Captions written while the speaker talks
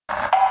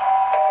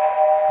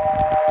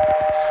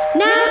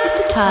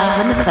time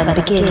when the fun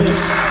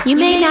begins. You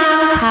may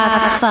now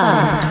have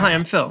fun. Hi,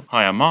 I'm Phil.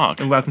 Hi, I'm Mark.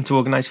 And welcome to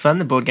Organised Fun,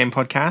 the board game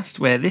podcast,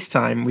 where this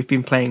time we've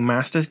been playing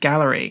Masters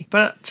Gallery.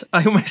 But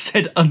I almost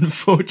said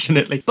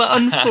unfortunately. But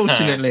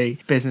unfortunately,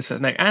 business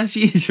first. No, as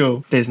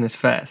usual, business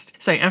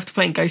first. So after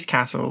playing Ghost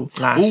Castle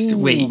last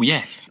week,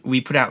 yes,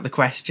 we put out the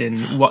question,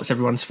 what's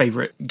everyone's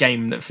favourite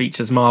game that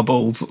features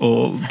marbles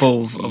or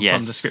balls of some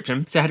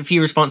description? So I had a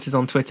few responses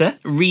on Twitter.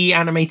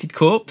 Reanimated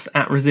Corpse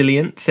at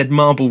Resilient said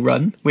Marble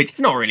Run, which is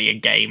not really a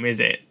game, is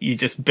it? You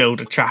just build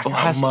a track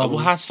out of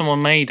marbles. Has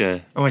someone made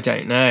a I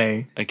don't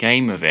know.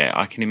 game of it?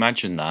 I can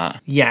imagine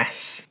that.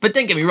 Yes. But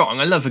don't get me wrong,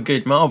 I love a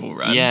good marble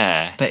run.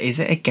 Yeah. But is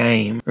it a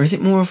game? Or is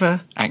it more of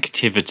a...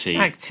 Activity.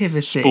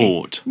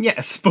 Sport.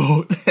 Yeah,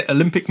 sport.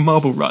 Olympic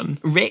marble run.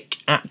 Rick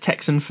at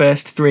Texan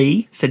First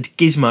 3 said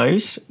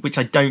Gizmos, which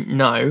I don't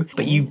know,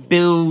 but you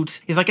build...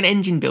 It's like an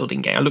engine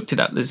building game. I looked it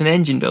up. There's an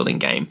engine building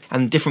game,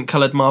 and different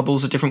coloured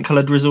marbles are different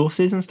coloured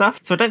resources and stuff.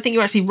 So I don't think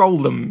you actually roll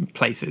them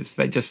places.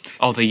 They just...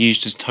 Oh, they're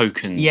used as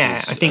tokens. Yeah,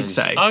 I think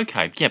so.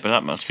 Okay, yeah, but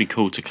that must be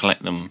cool to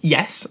collect them.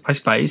 Yes, I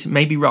suppose.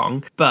 Maybe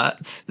wrong.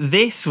 But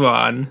this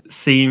one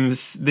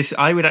seems...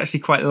 I would actually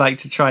quite like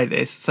to try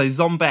this. So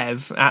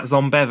Zombev at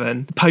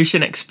Zombevan,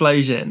 Potion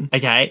Explosion,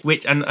 okay,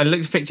 which, and I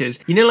looked at pictures,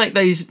 you know, like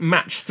those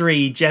match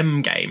 3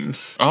 gem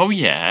games? Oh,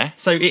 yeah.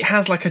 So it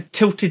has like a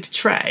tilted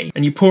tray,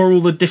 and you pour all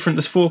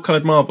there's 4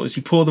 coloured marbles,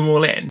 you pour them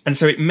all in, and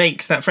so it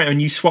makes that frame,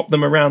 and you swap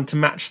them around to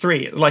match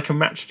 3, like a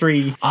match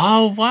 3.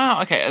 Oh,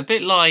 wow. Okay, a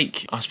bit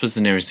like, I suppose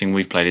the nearest thing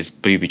we've played is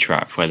Booby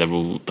Trap, where they're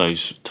all,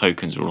 those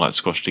tokens are all like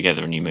squashed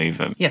together and you move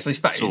them. Yes, I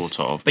suppose. Sort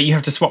of. But you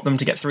have to swap them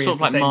to get 3 Sort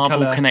of like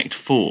Marble Connect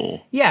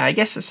 4. Yeah, I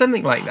guess it's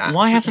something like that.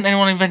 Why hasn't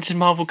anyone invented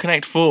Marble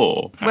Connect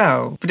 4?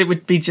 Well, but it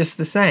would be just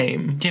the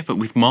same. Yeah, but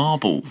with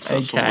marbles.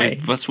 That's Okay.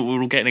 that's what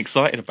we're all getting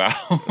excited about.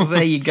 Well,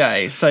 there you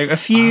go. So a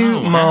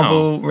few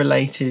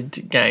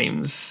marble-related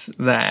games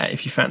there,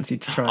 if you fancy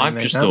to try. I've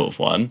just thought of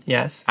one.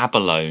 Yes.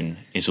 Abalone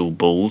is all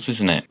balls,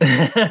 isn't it?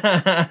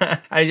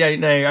 I don't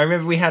know. I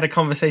remember we had a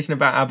conversation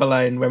about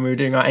Abalone when we were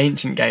doing our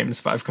ancient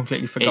games, but I've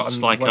completely forgotten.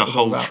 It's like a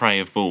whole tray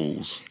of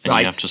balls, and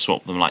you have to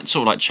swap them, like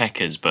sort of like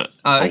checkers, but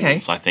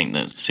balls, I think,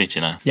 that sit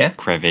in a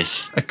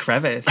crevice. A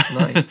crevice,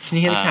 nice. Can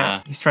you hear the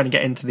cat? He's trying to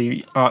get into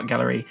the art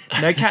gallery.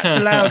 No cats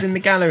allowed in the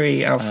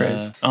gallery,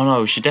 Alfred. Oh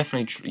no, we should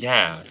definitely,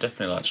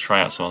 definitely like to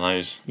try out some of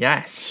those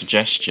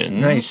suggestions.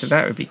 Nice, so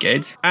that would be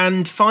good.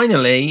 And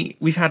finally,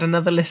 we've had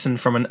another listen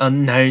from an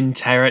unknown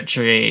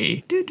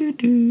territory.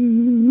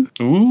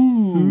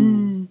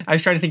 Ooh. I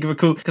was trying to think of a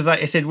cool, because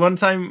I said one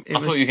time... I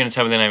thought you were going to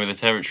tell me the name of the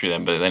territory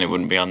then, but then it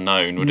wouldn't be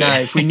unknown, would it? No,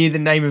 if we knew the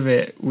name of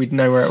it, we'd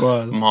know where it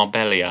was.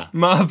 Marbella. Yeah,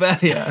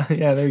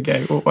 there we go.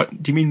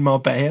 What do you mean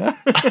Marbella?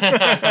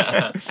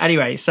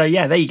 Anyway, so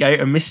yeah, there you go.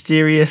 A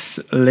mysterious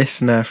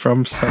listener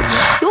from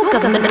somewhere. Your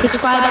government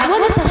prescribes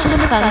one session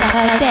of fun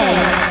per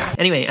day.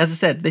 Anyway, as I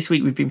said, this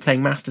week we've been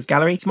playing Masters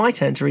Gallery. It's my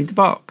turn to read the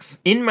box.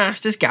 In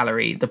Masters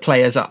Gallery, the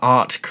players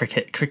are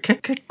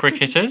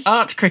cricketers?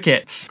 Art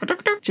crickets.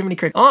 Jiminy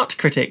Cricket. Art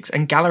critics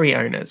and gallery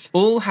owners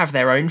all have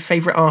their own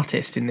favourite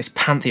artist in this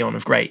pantheon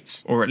of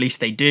greats, or at least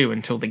they do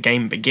until the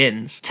game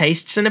begins.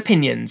 Tastes and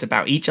opinions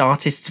about each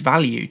artist's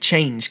value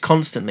change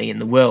constantly in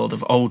the world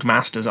of old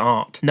Masters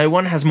art. No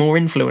one has more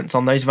influence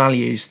on those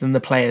values than the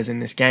players in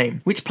this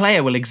game. Which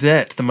player will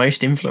exert the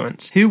most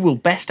influence? Who will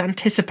best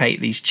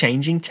anticipate these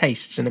changing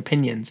tastes and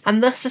opinions,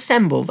 and thus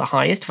assemble the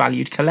highest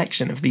valued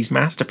collection of these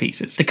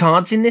masterpieces? The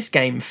cards in this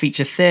game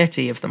feature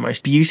 30 of the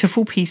most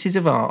beautiful pieces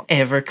of art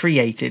ever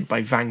created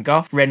by Van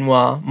Gogh,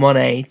 Renoir,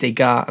 Monet,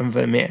 Degas and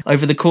Vermeer.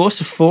 Over the course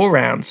of 4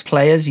 rounds,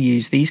 players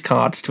use these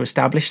cards to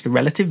establish the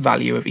relative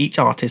value of each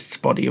artist's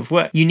body of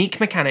work. Unique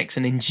mechanics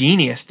and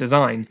ingenious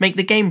design make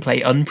the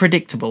gameplay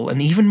unpredictable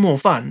and even more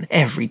fun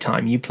every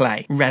time you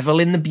play. Revel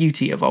in the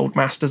beauty of old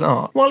Masters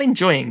art while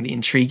enjoying the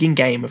intriguing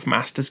game of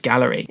Masters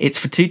Gallery. It's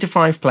for 2 to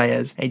 5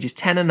 players, ages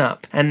 10 and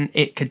up, and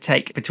it could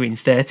take between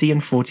 30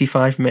 and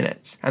 45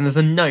 minutes. And there's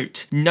a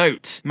note.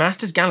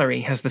 Masters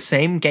Gallery has the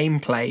same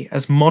gameplay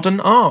as Modern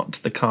Art,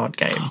 the card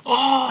game.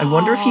 I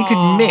wonder if you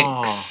could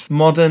mix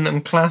modern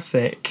and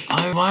classic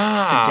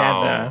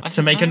together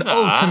to make an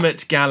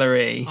ultimate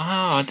gallery. Oh,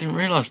 I didn't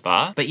realise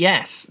that. But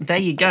yes, there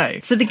you go.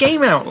 So the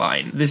game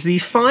outline, there's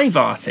these 5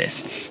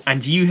 artists,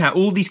 and you have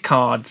all these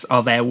cards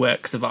are their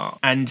works of art,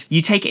 and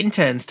you take it in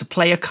turns to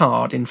play a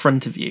card in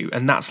front of you,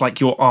 and that's like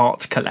your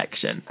art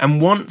collection.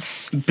 And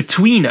once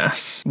between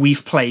us,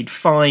 we've played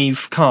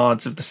 5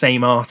 cards of the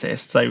same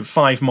artist, so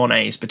 5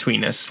 Monets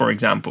between us, for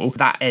example,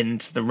 that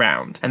ends the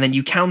round. And then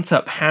you count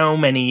up how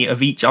many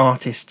of each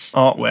artist's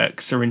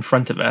artworks are in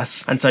front of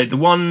us, and so the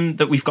one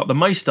that we've got the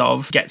most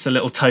of gets a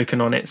little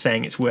token on it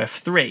saying it's worth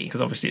 3,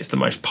 because obviously it's the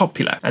most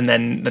popular, and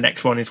then the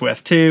next one is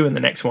worth 2, and the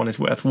next one is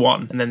worth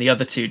 1, and then the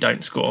other 2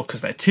 don't score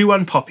because they're too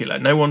unpopular.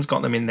 No one's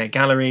got them in their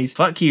galleries.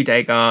 Fuck you,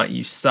 Degas,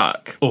 you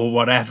suck, or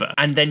whatever.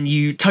 And then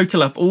you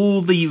total up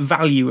all the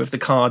value of the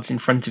cards in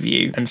front of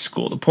you and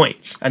score the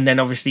points. And then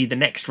obviously the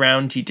next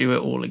round you do it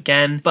all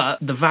again, but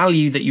the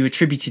value that you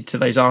attributed to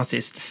those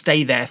artists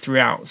stay there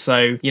throughout.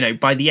 So, you know,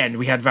 by the end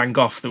we had Van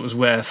Gogh that was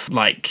worth,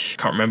 like,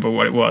 can't remember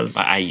what it was.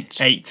 Like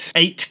 8.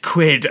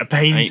 £8 a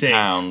painting.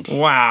 £8.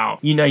 Wow.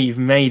 You know you've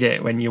made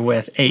it when you're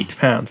worth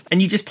 £8.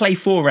 And you just play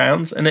 4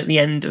 rounds, and at the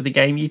end of the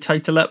game, you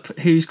total up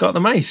who's got the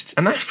most.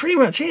 And that's pretty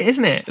much it,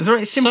 isn't it? It's a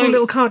very simple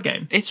little card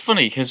game. It's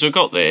funny because we've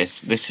got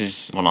this. This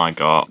is one I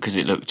got because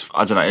it looked,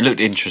 I don't know, it looked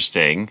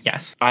interesting.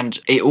 Yes. And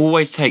it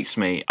always takes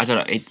me, I don't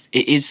know, it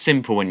is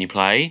simple when you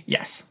play.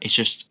 Yes. It's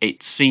just,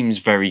 it seems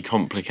very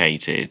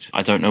complicated.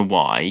 I don't know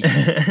why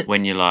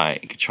when you're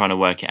like trying to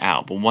work it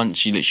out. But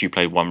once you literally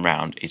play 1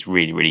 round, it's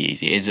really, really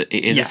easy. It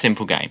is a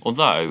simple game.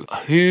 Although,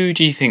 who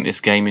do you think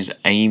this game is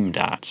aimed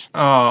at?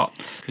 Art.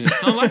 Because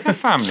it's not like a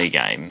family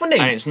game. Well, no.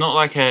 And it's not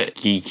like a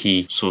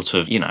geeky sort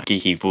of,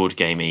 geeky board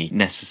gamey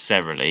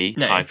necessarily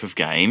type of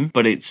game.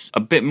 But it's a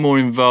bit more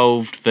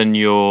involved than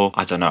your,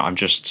 I don't know, I'm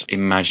just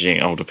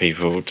imagining older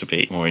people to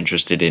be more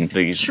interested in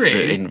these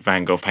in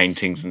Van Gogh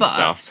paintings and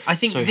stuff. I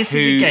think this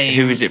is a game.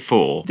 Who is it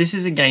for? This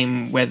is a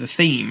game where the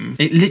theme,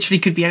 it literally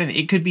could be anything.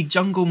 It could be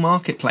Jungle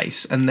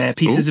Marketplace and they're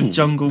pieces of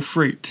jungle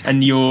fruit,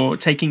 and you're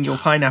taking your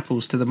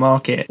pineapples to the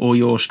market, or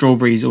your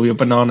strawberries or your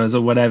bananas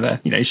or whatever.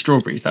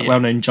 Strawberries, that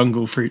well-known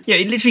jungle fruit. Yeah,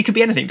 it literally could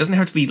be anything. It doesn't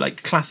have to be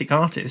like classic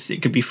artists.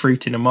 It could be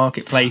fruit in a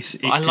marketplace.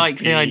 I like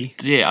the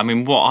idea. I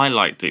mean, what I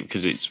liked it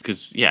because it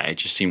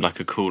just seemed like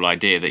a cool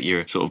idea that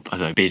you're sort of, I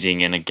don't know,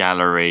 bidding in a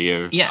gallery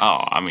of. Yes.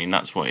 Oh, I mean,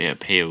 that's what it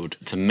appealed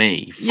to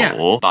me for. Yeah.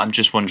 But I'm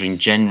just wondering,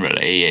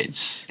 generally,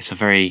 it's a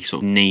very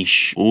sort of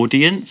niche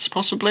audience,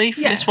 possibly,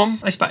 for this one.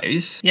 I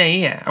suppose.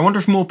 Yeah. I wonder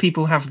if more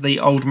people have the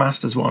old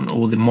masters one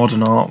or the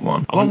modern art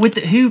one.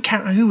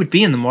 Who would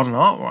be in the modern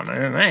art one? I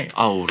don't know.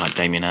 Oh, like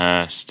Damien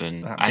Hirst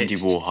and That Andy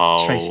bitch,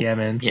 Warhol. Tracy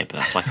Emin. Yeah, but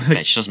that's like a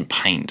bitch. She doesn't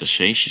paint, does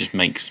she? She just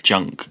makes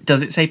junk.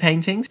 Does it say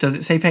paintings?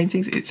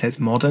 It says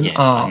modern Yes,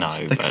 art. I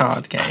know, the but-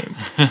 card game.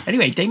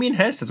 Anyway, Damien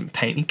Hirst doesn't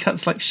paint. He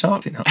cuts like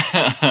sharks in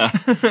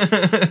half.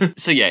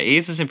 So yeah, it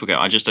is a simple game.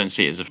 I just don't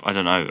see it as I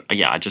don't know.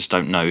 Yeah, I just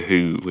don't know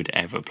who would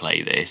ever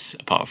play this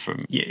apart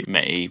from You.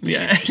 me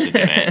being interested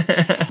in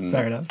it.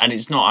 Fair enough. And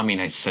it's not, I mean,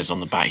 it says on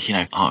the back,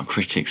 art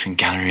critics and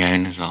gallery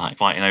owners are like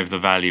fighting over the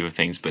value of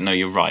things. But no,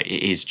 you're right.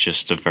 It is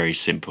just a very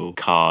simple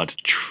card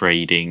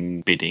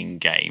trading, bidding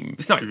game.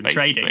 It's not even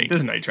basically. trading.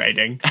 There's no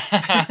trading.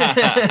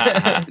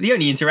 The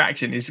only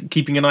interaction is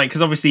keeping an eye,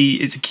 because obviously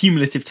it's a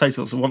cumulative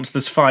total. So once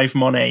there's 5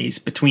 Monets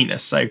between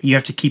us, so you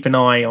have to keep an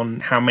eye on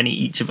how many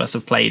each of us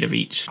have played of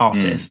each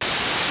artist.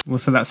 Well,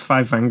 so that's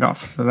 5 Van Gogh.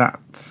 So that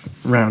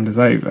round is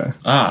over.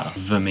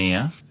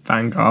 Vermeer.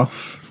 Van Gogh.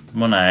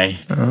 Monet.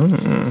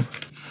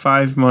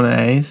 5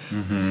 Monets.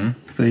 Mm-hmm.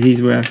 So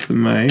he's worth the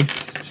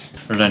most.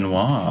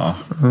 Renoir.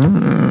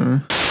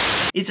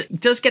 It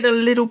does get a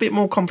little bit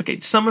more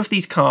complicated. Some of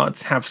these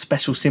cards have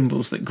special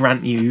symbols that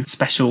grant you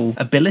special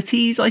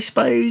abilities, I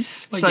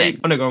suppose. Well, so, yeah.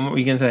 oh no, go on, what were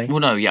you going to say? Well,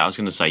 no, yeah, I was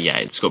going to say, yeah,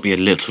 it's got to be a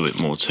little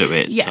bit more to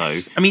it.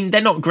 Yes. So I mean,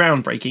 they're not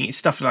groundbreaking. It's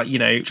stuff like,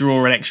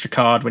 draw an extra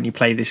card when you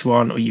play this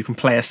one, or you can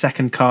play a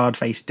second card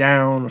face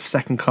down, or a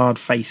second card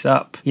face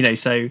up.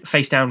 So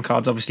face down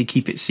cards obviously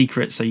keep it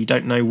secret, so you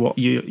don't know what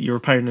your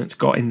opponent's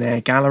got in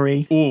their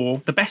gallery.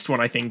 Or the best one,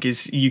 I think,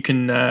 is you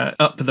can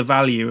up the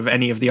value of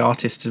any of the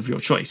artists of your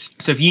choice.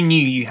 So if you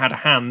knew you had a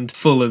hand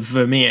full of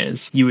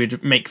Vermeers, you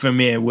would make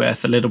Vermeer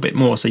worth a little bit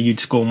more, so you'd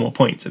score more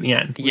points at the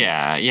end.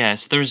 yeah.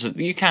 So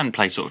you can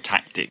play sort of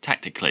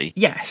tactically.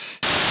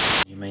 Yes.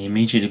 You may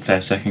immediately play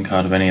a second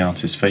card of any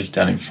artist face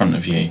down in front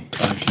of you.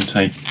 I can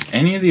take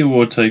any of the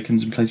award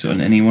tokens and place it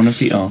on any one of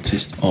the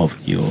artists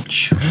of your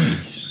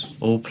choice.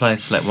 All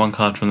players select one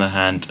card from their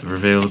hand,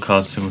 reveal the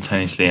cards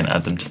simultaneously, and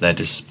add them to their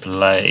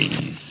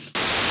displays.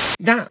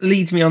 That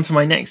leads me on to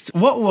my next.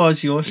 What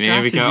was your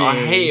strategy? Here we go. I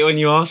hate it when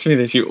you ask me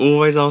this. You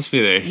always ask me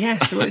this.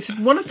 Yes, well, it's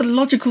one of the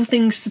logical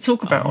things to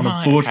talk about on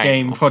a board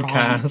game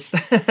podcast.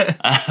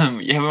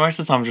 Yeah, but most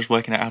of the time I'm just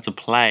working out how to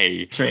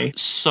play. True.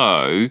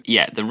 So,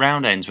 yeah, the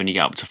round ends when you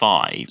get up to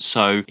 5.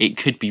 So it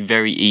could be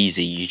very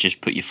easy. You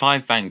just put your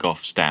 5 Van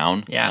Goghs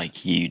down,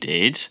 like you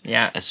did,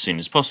 as soon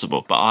as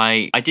possible. But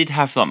I did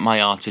have like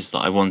my artists that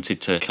I wanted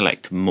to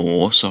collect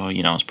more. So,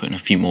 I was putting a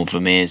few more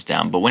Vermeers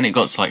down. But when it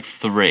got to like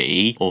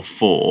 3 or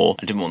 4,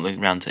 I didn't want the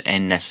round to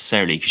end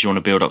necessarily because you want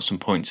to build up some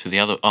points for the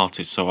other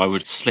artists. So I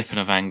would slip in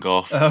a Van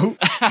Gogh. Oh,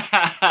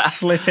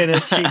 slip in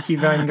a cheeky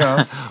Van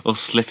Gogh. Or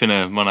slip in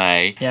a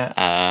Monet.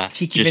 Yeah.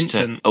 Cheeky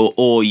Vincent.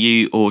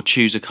 Or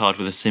choose a card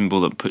with a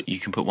symbol that you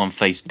can put one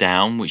face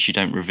down, which you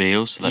don't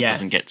reveal, so that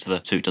doesn't get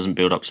to so it doesn't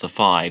build up to the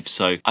 5.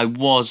 So I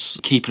was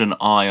keeping an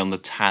eye on the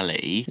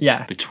tally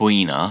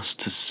between us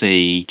to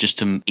see, just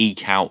to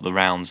eke out the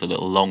rounds a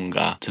little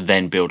longer, to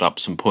then build up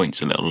some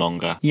points a little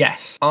longer.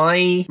 Yes.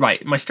 My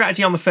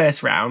strategy on the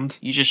first round.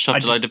 You just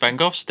shoved a load of Van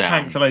Goghs down.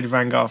 Tanked a load of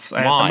Van Goghs.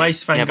 I Why? had the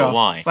most Van Goghs. But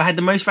why? Well, I had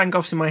the most Van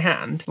Goghs in my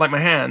hand. Like my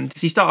hand.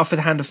 So you start off with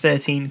a hand of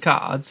 13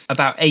 cards.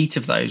 About 8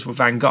 of those were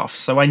Van Goghs.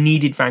 So I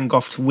needed Van Gogh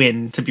to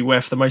win to be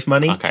worth the most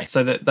money. Okay.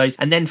 So that those.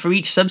 And then for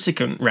each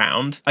subsequent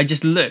round, I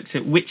just looked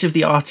at which of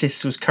the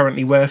artists was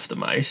currently worth the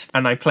most.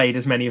 And I played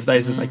as many of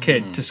those as I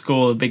could to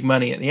score the big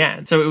money at the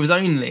end. So it was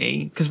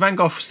only because Van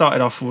Gogh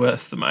started off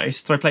worth the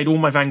most. So I played all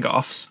my Van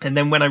Goghs. And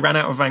then when I ran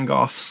out of Van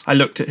Goghs, I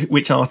looked at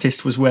which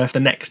artist was worth the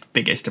next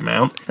biggest modest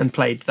amount and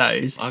played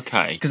those.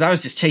 Okay. Because I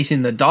was just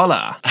chasing the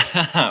dollar.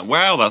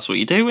 Well, that's what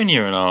you do when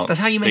you're an art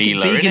That's how you make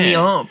dealer, it big in the innit?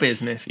 art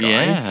business, guys.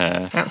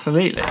 Yeah.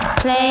 Absolutely.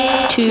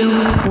 Play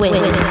to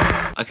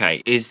win.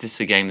 Okay, is this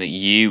a game that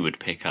you would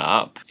pick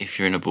up if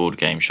you're in a board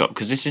game shop?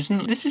 Because this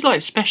is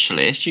like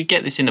Specialist. You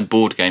get this in a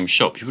board game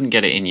shop. You wouldn't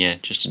get it in your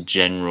just a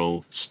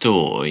general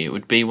store. It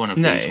would be one of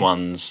these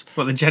ones.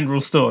 What, the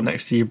general store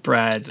next to your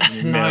bread and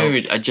your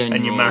milk a general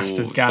and your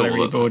Masters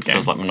Gallery board game?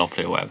 Sounds like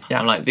Monopoly or whatever. Yeah.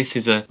 I'm like,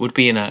 would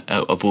be in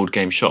a board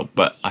game shop,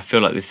 but I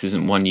feel like this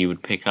isn't one you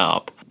would pick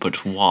up.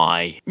 But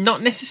why?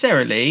 Not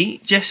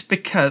necessarily, just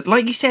because,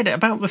 like you said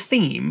about the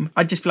theme,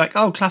 I'd just be like,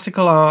 oh,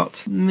 classical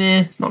art,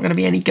 meh, it's not going to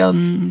be any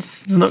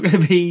guns. It's not going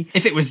to be...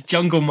 If it was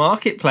Jungle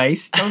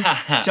Marketplace,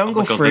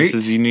 Jungle Fruit...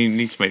 You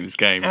need to make this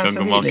game,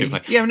 Absolutely. Jungle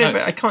Marketplace. Yeah, no,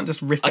 but I can't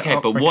just rip it up. Okay,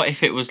 but what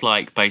if it was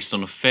like based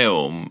on a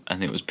film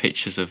and it was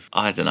pictures of,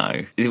 I don't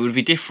know, it would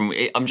be different.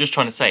 I'm just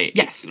trying to say,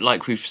 yes,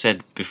 like we've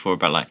said before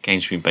about like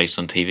games being based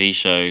on TV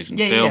shows and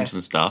films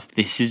and stuff,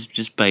 this is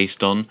just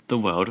based on the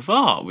world of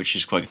art, which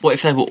is quite... What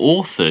if they were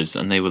authors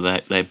and they were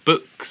their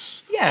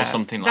books or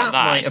something like that?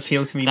 That might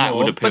appeal to me more.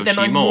 Would appeal but then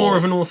to you I'm more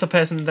of an author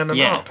person than an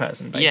art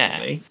person, Yeah.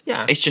 basically.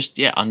 Yeah. It's just,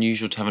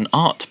 unusual to have an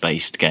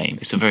art-based game.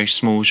 It's a very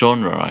small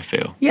genre, I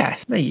feel.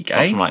 Yes, there you go.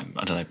 Apart from like,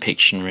 I don't know,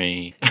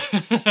 Pictionary.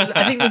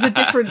 I think there's a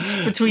difference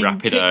between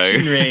Rapido.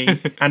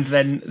 Pictionary and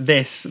then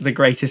this, the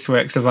greatest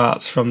works of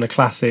art from the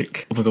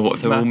classic. Oh my god, what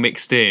if they're all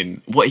mixed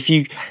in? What if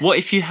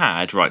you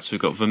had, right, so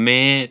we've got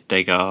Vermeer,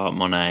 Degas,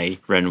 Monet,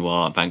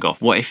 Renoir, Van Gogh.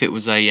 What if it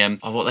was a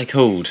what are they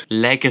called?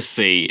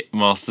 Legacy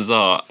Masters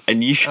Art,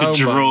 and you could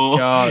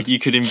you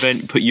could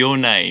put your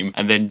name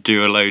and then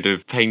do a load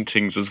of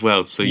paintings as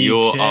well. So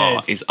your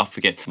art is up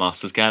against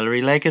Masters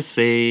Gallery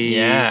Legacy.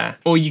 Yeah.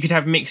 Or you could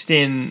have mixed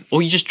in...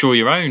 Or you just draw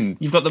your own.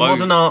 You've got the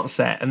modern art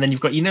set, and then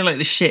you've got, like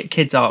the shit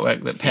kids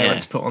artwork that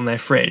parents put on their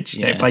fridge.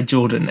 By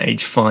Jordan,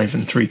 age 5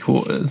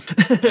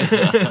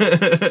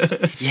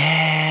 3/4.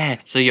 Yeah.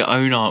 So your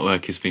own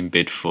artwork has been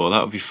bid for.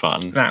 That would be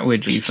fun. That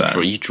would be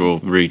fun. You draw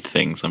rude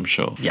things, I'm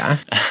sure. Yeah.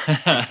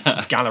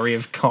 Gallery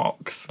of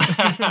cocks. You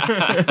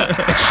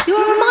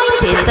are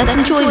reminded that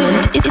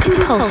enjoyment is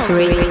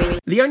compulsory.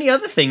 The only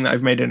other thing that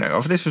I've made a note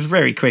of, this was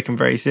very quick and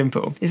very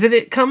simple, is that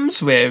it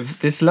comes with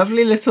this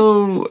lovely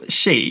little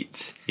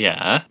sheet.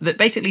 Yeah. That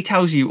basically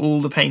tells you all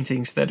the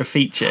paintings that are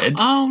featured.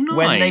 Oh, nice.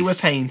 When they were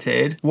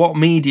painted, what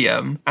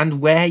medium,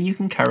 and where you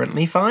can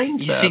currently find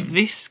them. You see,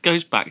 this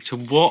goes back to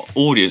what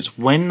audience,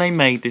 when they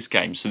made this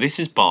game. So this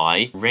is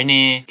by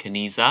René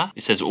Caniza.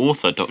 It says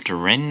author, Dr.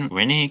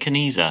 René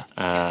Caniza.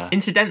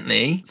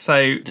 Incidentally,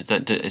 so...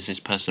 Does this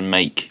person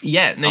make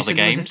other games?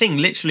 There was a thing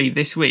literally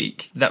this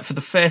week that for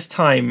the first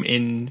time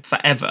in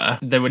forever,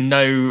 there were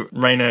no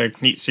René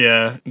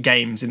Caniza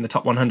games in the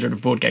top 100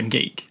 of Board Game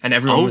Geek. And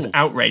everyone was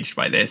outraged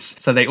by this.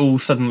 So they all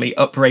suddenly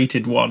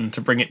uprated one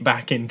to bring it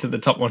back into the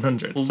top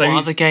 100. Well, so what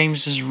other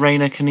games does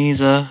René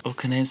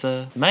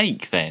Caniza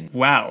make then?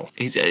 Well,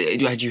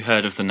 had you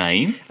heard of the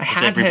name?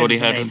 Has everybody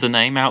heard of the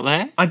name out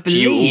there? I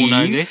believe. Do you all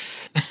know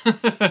this?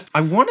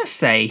 I want to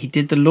say he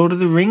did the Lord of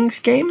the Rings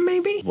game,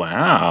 maybe?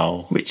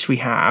 Wow. Which we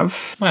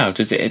have. Wow,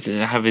 does it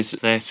have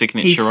their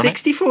signature He's on it? He's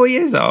 64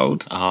 years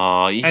old.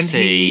 Oh, and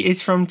he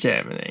is from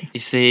Germany. You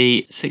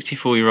see,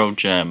 64-year-old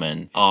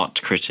German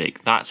art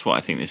critic. That's what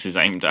I think this is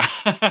aimed at.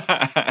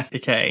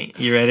 Okay,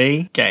 you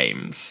ready?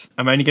 Games.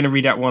 I'm only going to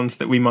read out ones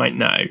that we might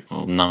know.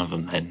 Well, none of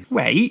them then.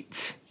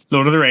 Wait.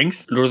 Lord of the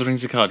Rings. Lord of the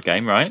Rings is a card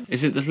game, right?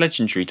 Is it the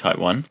legendary type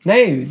one?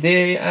 No,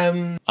 the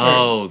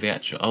the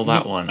actual. Oh,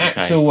 that one. Okay.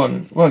 Actual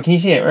one. Well, can you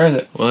see it? Where is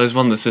it? Well, there's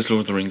one that says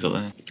Lord of the Rings up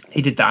there.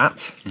 He did that.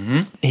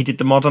 Mm-hmm. He did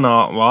the modern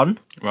art one.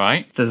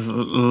 Right. There's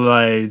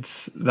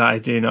loads that I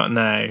do not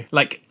know.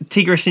 Like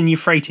Tigris and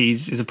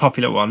Euphrates is a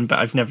popular one, but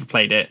I've never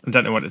played it. I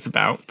don't know what it's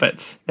about,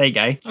 but there you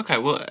go. Okay,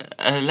 well,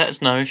 let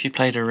us know if you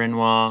played a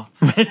Renoir.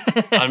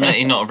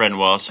 I'm not a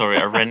Renoir, sorry,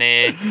 a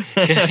René.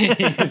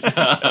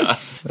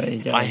 There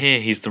you go. I hear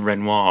he's the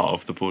Renoir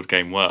of the board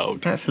game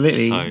world.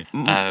 Absolutely. So,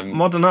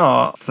 modern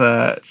art,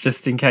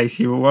 just in case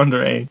you were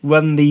wondering,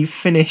 won the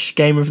Finnish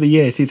Game of the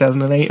Year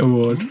 2008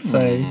 award.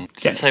 So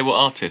does it say what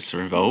artists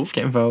are involved?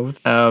 Get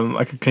involved.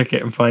 I could click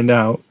it and find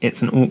out.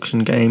 It's an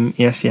auction game.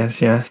 Yes.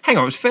 Hang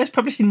on, it was first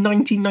published in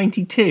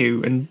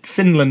 1992 and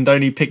Finland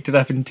only picked it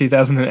up in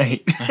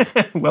 2008.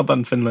 Well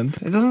done, Finland.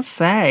 It doesn't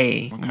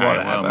say. Okay,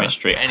 whatever. well,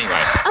 mystery. Anyway.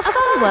 A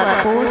fun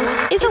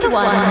workforce is a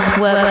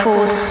one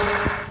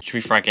workforce. Should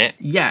we frag it?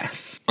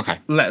 Yes. Okay.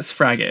 Let's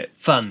frag it.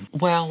 Fun.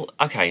 Well,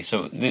 okay,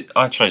 so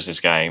I chose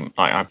this game.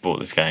 I bought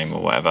this game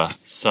or whatever.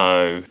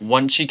 So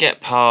once you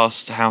get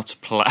past how to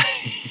play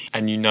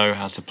and you know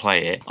how to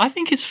play it, I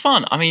think it's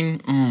fun. I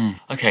mean,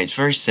 okay, it's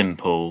very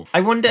simple.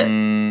 I wonder,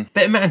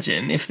 but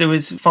imagine if there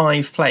was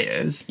 5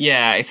 players.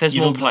 Yeah, if there's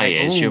more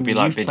players, like, you'll be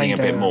like bidding a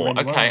bit more.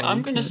 really Okay, well.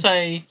 I'm gonna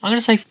say,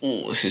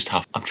 oh, this is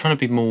tough. I'm trying to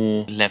be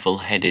more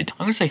level-headed.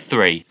 I'm gonna say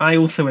 3. I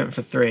also went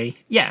for 3.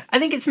 Yeah, I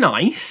think it's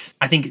nice.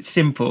 I think it's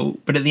simple,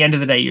 but at the end of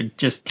the day, you're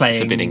just playing.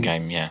 It's a bidding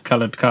game, yeah.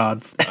 Coloured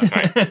cards.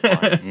 Okay,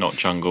 fine. Not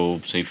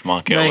Jungle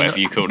Supermarket or whatever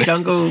you called it.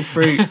 Jungle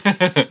Fruit.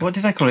 What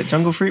did I call it?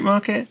 Jungle Fruit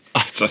Market?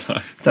 I don't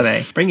know. Don't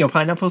know. Bring your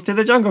pineapples to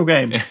the jungle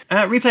game.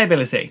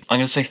 Replayability. I'm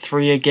going to say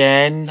 3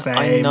 again. Same.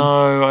 I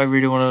know, I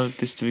really want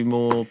this to be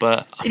more,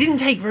 but... It didn't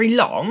take very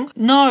long.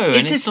 No, it's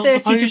and it's not 30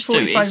 supposed to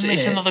 45 to.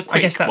 minutes. It's another quick I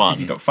guess that's one. if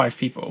you've got 5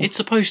 people. It's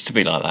supposed to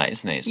be like that,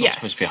 isn't it? It's not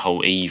supposed to be a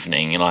whole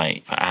evening,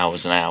 like, for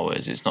hours and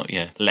hours. It's not,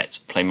 Let's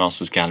Play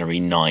Masters Gallery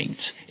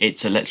night.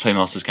 It's a Let's Play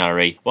Masters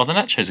Gallery while the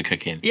nachos are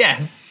cooking.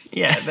 Yes.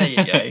 Yeah, there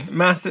you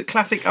go.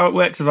 Classic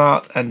works of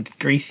art and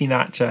greasy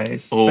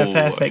nachos. The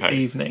perfect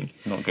evening.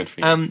 Not good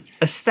for you.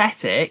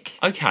 Aesthetic.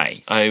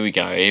 Okay, here we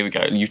go.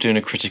 You're doing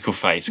a critical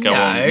face. Go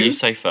on, you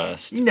say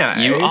first. No.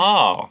 You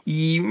are.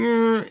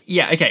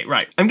 Yeah, okay,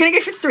 right. I'm going to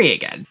go for 3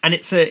 again. And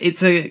it's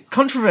a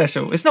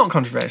controversial. It's not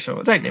controversial.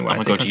 I don't know why. Oh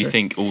my god, you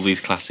think all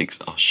these classics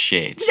are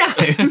shit? No.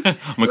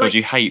 Oh my god,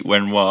 you hate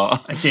Renoir.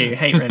 I do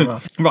hate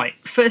Renoir. Right,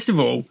 first of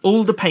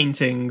all the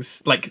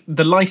paintings, like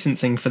the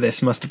licensing for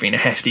this must have been a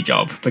hefty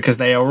job because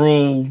they are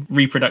all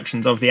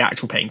reproductions of the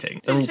actual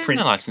painting. They're all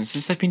prints.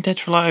 Licenses. They've been dead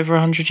for like over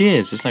 100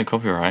 years. There's no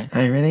copyright.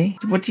 Oh, really?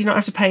 What, do you not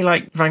have to pay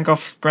like Van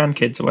Gogh's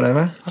grandkids or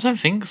whatever? I don't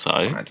think so.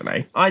 I don't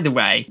know. Either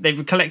way,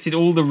 they've collected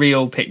all the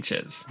real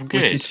pictures,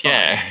 Good, which is fine.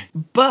 yeah.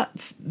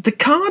 But the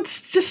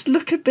cards just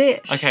look a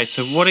bit. Okay,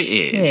 so what it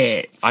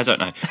is, I don't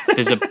know.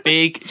 There's a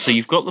big. So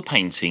you've got the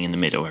painting in the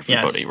middle,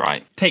 everybody,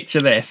 right?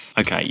 Picture this.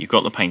 Okay, you've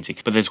got the painting,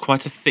 but there's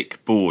quite a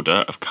thick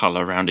border of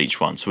colour around each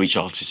one, so each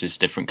artist is a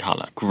different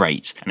colour.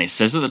 Great. And it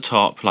says at the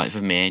top, like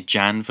Vermeer,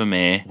 Jan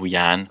Vermeer, or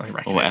Jan,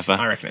 or whatever.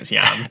 I reckon it's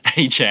Jan.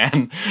 Hey,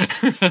 Jan.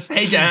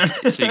 Hey, Jan.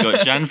 So you've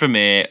got Jan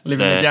Vermeer.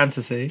 Living the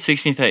Jantasy.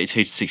 1632 to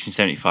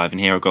 1675, and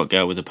here I've got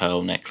Girl with a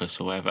Pearl Necklace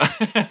or whatever.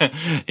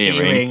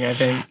 Earring, I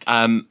think.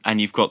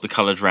 And you've got the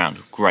coloured round.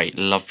 Great,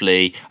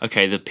 lovely.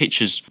 Okay, the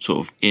picture's sort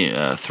of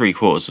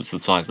 3/4 of the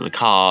size of the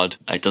card.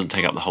 It doesn't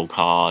take up the whole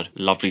card.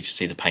 Lovely to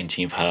see the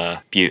painting of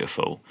her.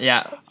 Beautiful.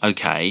 Yeah.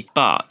 Okay,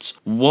 but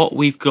what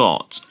we've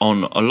got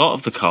on a lot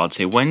of the cards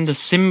here, when the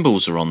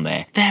symbols are on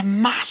there, they're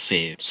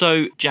massive.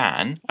 So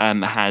Jan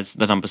has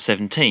the number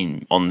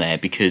 17 on there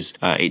because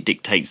it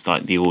dictates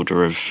like the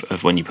order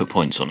of when you put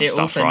points on and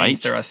stuff, also right?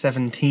 Means there are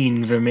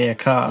 17 Vermeer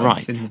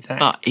cards in the deck.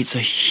 But it's a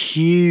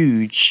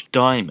huge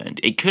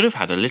diamond. It could have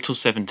had a little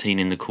 17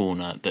 in the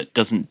corner that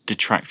doesn't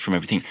detract from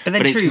everything.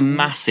 But it's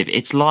massive.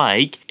 It's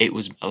like it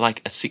was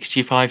like a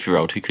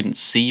 65-year-old who couldn't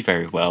see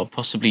very well,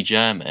 possibly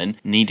German,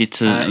 needed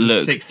to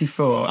look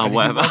 64. Oh,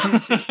 whatever. He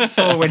wasn't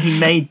 64 when he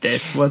made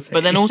this, was he?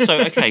 But then also,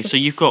 okay, so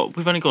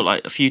we've only got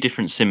like a few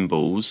different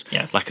symbols,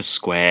 like a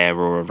square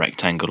or a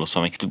rectangle or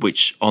something,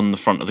 which on the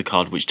front of the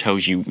card, which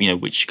tells you,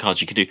 which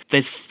cards you can do.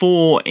 There's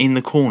 4 in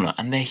the corner,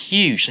 and they're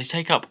huge. They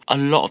take up a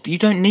lot of. You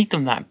don't need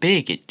them that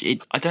big.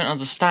 I don't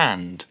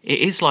understand. It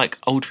is like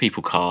old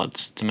people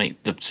cards to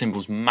make the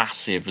symbols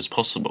massive as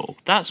possible.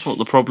 That's what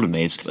the problem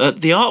is.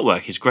 The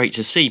artwork is great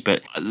to see,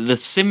 but the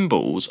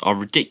symbols are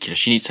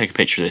ridiculous. You need to take a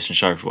picture of this and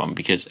show everyone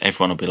because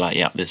everyone will be like,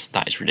 yeah,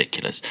 that is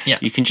ridiculous. Yeah.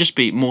 You can just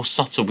be more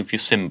subtle with your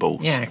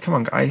symbols. Yeah, come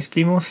on, guys,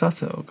 be more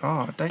subtle.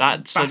 God, don't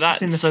bash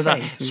us in the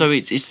face. So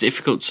it's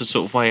difficult to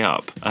sort of weigh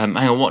up. Hang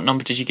on, what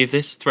number did you give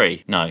this?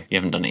 3? No, you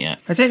haven't done it yet.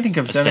 I don't think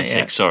I've done it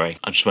yet. Sorry,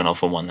 I just went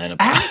off on one then.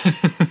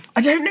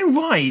 I don't know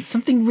why.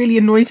 Something really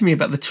annoys me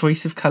about the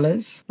choice of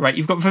colours. Right,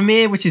 you've got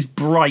Vermeer, which is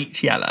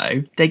bright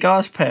yellow,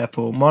 Degas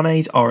purple,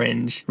 Monet's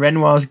orange,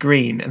 Renoir's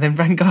green, and then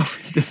Van Gogh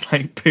is just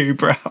like poo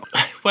brown.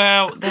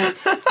 Well, they're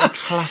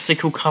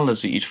classical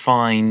colours that you'd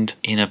find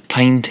in a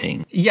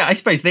painting. Yeah, I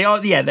suppose they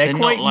are. Yeah, they're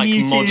quite not like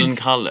muted, modern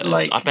colours.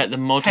 Like I bet the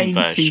modern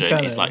version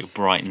colours is like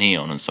bright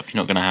neon and stuff.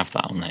 You're not going to have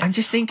that on there. I'm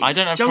just thinking. I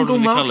don't have Jungle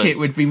problem with Market colours.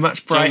 would be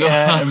much brighter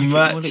and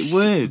much. Well, it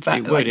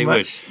would.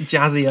 Much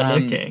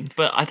jazzier looking.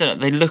 But I don't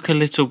know. They look a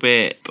little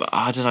bit.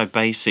 I don't know.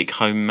 Basic,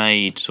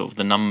 homemade, sort of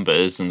the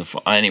numbers and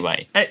the.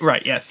 Anyway.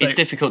 Right. Yes. It's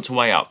difficult to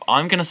weigh up.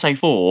 I'm going to say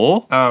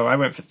 4. Oh, I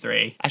went for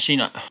 3. Actually,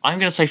 no. I'm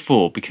going to say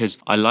 4 because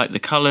I like the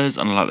colours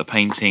and I like the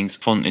paintings.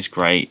 Font is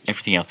great.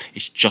 Everything else.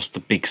 It's just the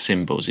big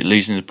symbols. It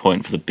loses the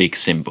point for the big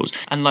symbols.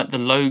 And like the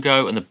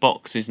logo and the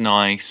box is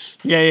nice.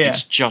 Yeah.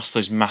 It's just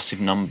those massive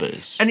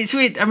numbers. And it's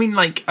weird. I mean,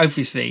 like,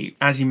 obviously,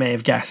 as you may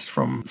have guessed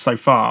from so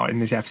far in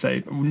this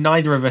episode,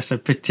 neither of us are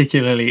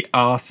particularly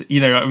you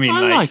know what I mean?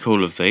 I like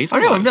all of these. I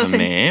know. I'm not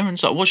saying. And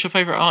so, what's your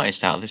favourite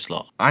artist out of this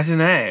lot? I don't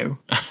know.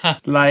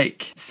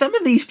 Like, some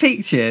of these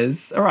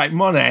pictures, all right,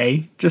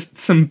 Monet, just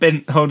some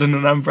bint holding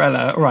an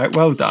umbrella. All right,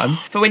 well done.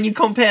 But when you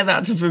compare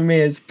that to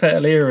Vermeer's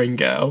Pearl Earring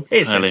Girl,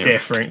 it's a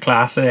different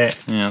class, isn't it?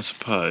 Yeah, I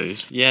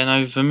suppose. Yeah,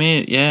 no,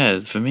 Vermeer. Yeah,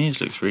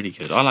 Vermeer's looks really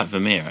good. I like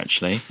Vermeer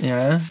actually.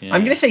 Yeah.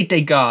 I'm going to say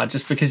Degas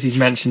just because he's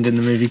mentioned in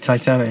the movie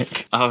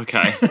Titanic. Oh,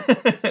 okay.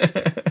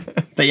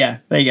 But yeah,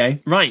 there you go.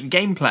 Right,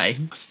 gameplay.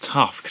 It's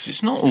tough because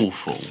it's not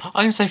awful.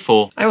 I'm going to say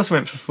 4. I also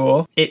went for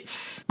 4.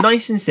 It's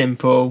nice and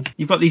simple.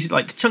 You've got these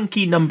like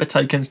chunky number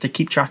tokens to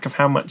keep track of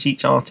how much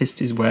each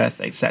artist is worth,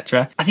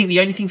 etc. I think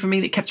the only thing for me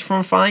that kept it from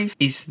a 5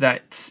 is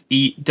that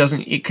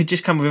it could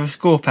just come with a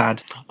score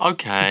pad.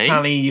 Okay. To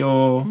tally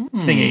your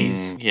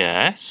thingies.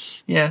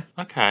 Yes. Yeah.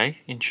 Okay,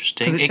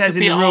 interesting. Because it says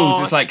in the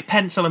rules, it's like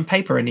pencil and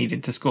paper are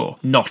needed to score,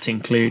 not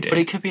included. But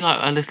it could be like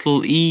a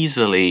little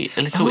easel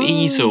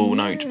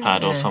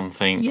notepad or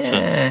something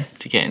to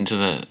get into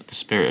the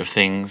spirit of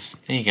things.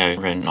 There you go,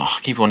 I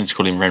keep wanting to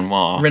call him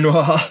Renoir.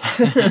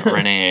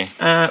 Rene.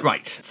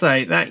 Right,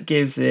 so that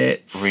gives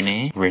it...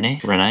 Rene.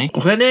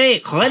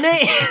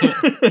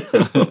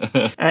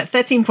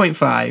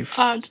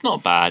 13.5. It's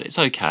not bad. It's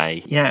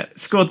okay. Yeah,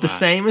 scored the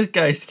same as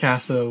Ghost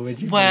Castle,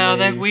 would you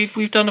believe?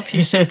 We've done a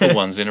few simple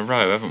ones in a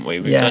row, haven't we?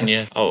 We've done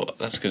Oh,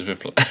 that's because we're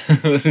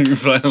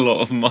playing a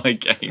lot of my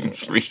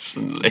games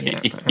recently.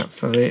 Yeah,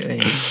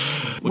 absolutely.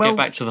 We'll get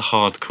back to the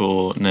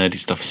hardcore nerdy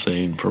stuff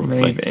soon, probably.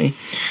 Maybe.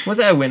 Was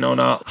it a win or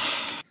not?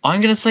 I'm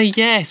going to say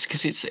yes,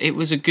 because it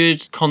was a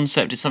good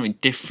concept. It's something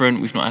different.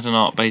 We've not had an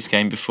art-based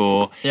game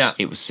before. Yeah.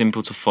 It was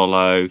simple to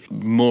follow,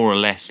 more or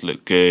less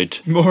looked good.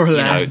 More or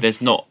less.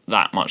 There's not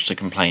that much to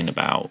complain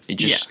about. It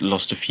just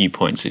lost a few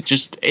points.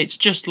 It's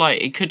just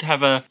like, it could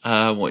have a,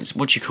 what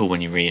do you call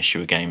when you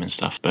reissue a game and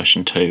stuff?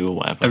 Version 2 or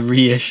whatever. A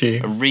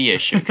reissue.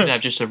 It could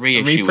have just a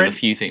reissue with a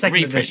few things.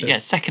 Second edition. Yeah,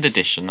 second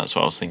edition. That's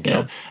what I was thinking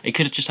of. It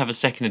could just have a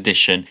second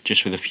edition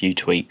just with a few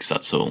tweaks,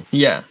 that's all.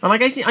 Yeah. And I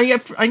guess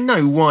I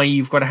know why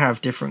you've got to have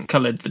different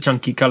coloured, the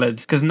chunky coloured,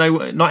 because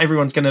not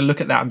everyone's going to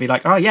look at that and be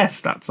like, oh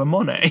yes, that's a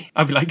Monet.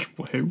 I'd be like,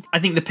 whoa. I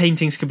think the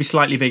paintings could be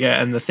slightly bigger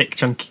and the thick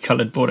chunky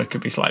coloured border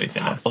could be slightly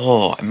thinner.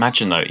 Oh,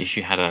 imagine though if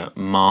you had a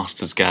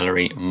Masters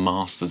Gallery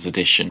Masters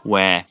Edition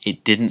where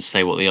it didn't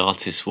say what the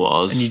artist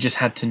was, and you just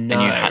had to know,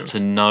 and you had to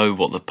know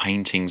what the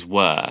paintings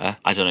were.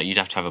 I don't know, you'd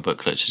have to have a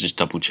booklet to just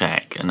double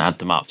check and add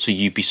them up, so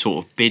you'd be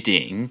sort of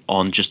bidding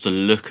on just the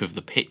look of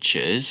the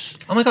pictures.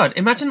 Oh my god,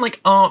 imagine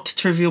like Art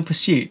Trivial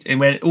Pursuit,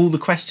 and when all the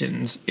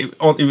questions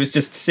it was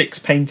just 6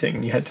 painting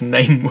and you had to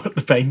name what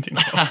the painting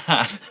was.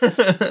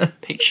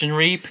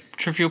 Pictionary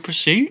Trivial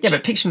Pursuit? Yeah,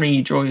 but Pictionary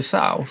you draw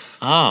yourself.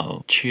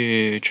 Oh,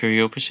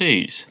 Trivial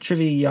Pursuits.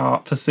 Trivial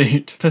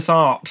Pursuit.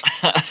 Passart.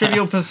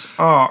 Trivial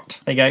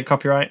Art. There you go,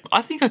 copyright.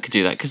 I think I could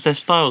do that because their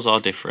styles are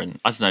different.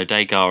 I don't know,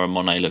 Degas and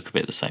Monet look a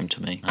bit the same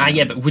to me.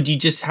 Yeah, but would you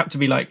just have to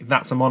be like,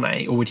 that's a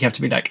Monet? Or would you have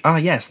to be like,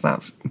 yes,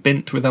 that's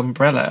Bint with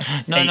umbrella?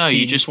 No,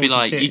 you just be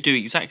like, you do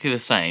exactly the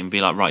same. Be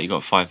like, right, you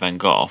got 5 Van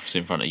Goghs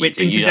in front of you. Which,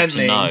 but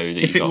incidentally, you have to know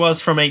that if it was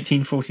from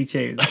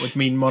 1842, that would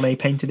mean Monet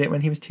painted it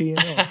when he was 2 years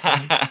old. So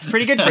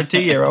pretty good for a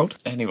 2-year-old.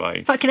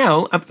 Anyway. Fucking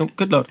hell,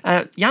 good lord.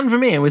 Jan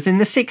Vermeer was in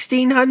the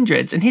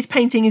 1600s and his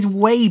painting is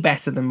way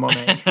better than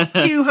Monet.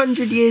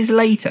 200 years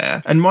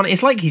later, and Monet,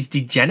 it's like he's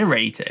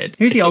degenerated.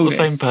 Who's the oldest? It's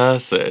not the same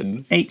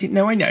person. 18,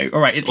 no, I know. All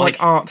right, it's like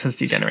art has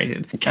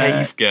degenerated.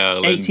 Cave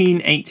Girl.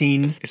 18.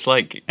 It's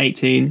like...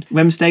 18.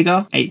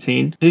 Wemstegar,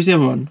 18. Who's the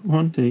other one?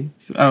 1, 2,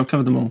 3. Oh,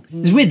 cover them all.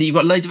 It's weird that you've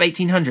got loads of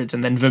 1800s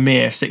and then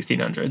Vermeer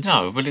 1600s.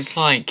 No, but it's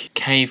like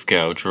Cave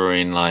Girl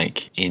drawing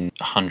like in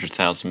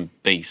 100,000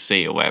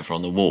 BC or whatever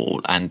on the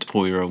wall, and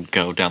 4-year-old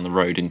girl down the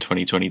road in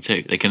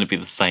 2022. They're going to be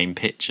the same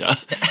picture.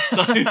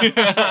 So...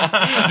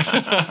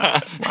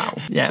 Wow.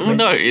 Yeah. Well,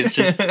 no, it's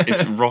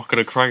rock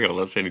and a crayon.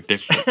 That's the only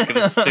difference. It's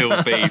going to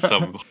still be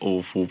some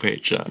awful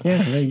picture.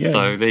 Yeah, there you go.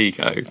 So there you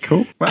go.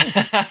 Cool. Well,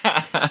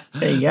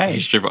 there you go. So you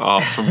strip it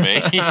art from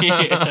me.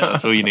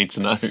 That's all you need to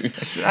know.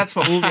 That's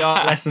what all the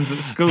art lessons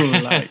at school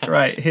are like.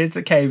 Right, here's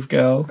the cave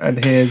girl,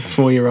 and here's the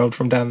 4-year-old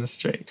from down the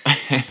street.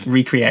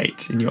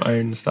 Recreate in your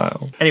own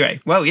style. Anyway,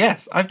 well,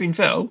 yes, I've been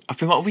Phil. I've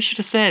been what we should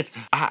have said.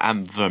 I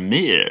am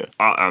Vermeer.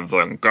 I am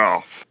Van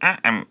Gogh. I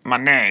am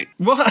Monet.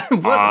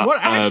 What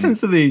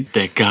accents are these?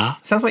 Degas.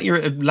 Sounds like you're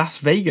at Las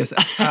Vegas.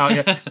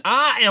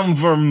 I am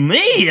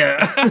Vermeer.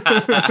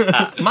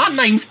 My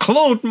name's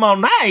Claude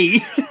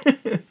Monet.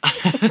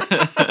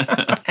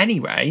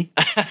 Anyway,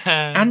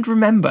 and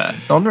remember,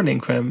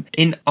 non-relinquum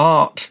in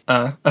art.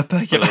 You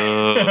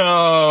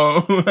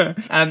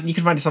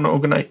can find us on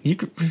You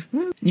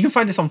can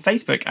find us on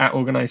Facebook at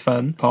Organised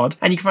Fun Pod,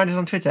 and you can find us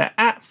on Twitter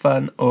at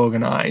Fun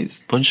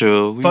Organised.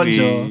 Bonjour.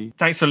 Bonjour.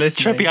 Thanks for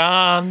listening. Très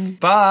bien.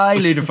 Bye,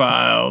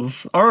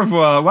 ludophiles. Au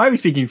revoir. Why are we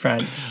speaking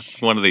French?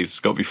 One of these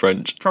has got to be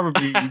French.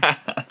 Probably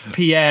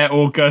Pierre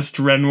Auguste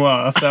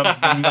Renoir. Sounds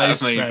the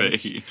most Maybe.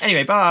 French.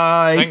 Anyway,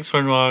 bye. Thanks,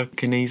 Renoir.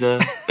 Kenisa.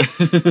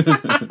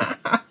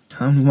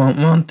 I want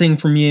one thing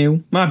from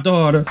you, my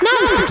daughter.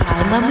 Now's the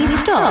time when we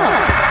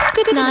stop.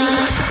 Good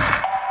night.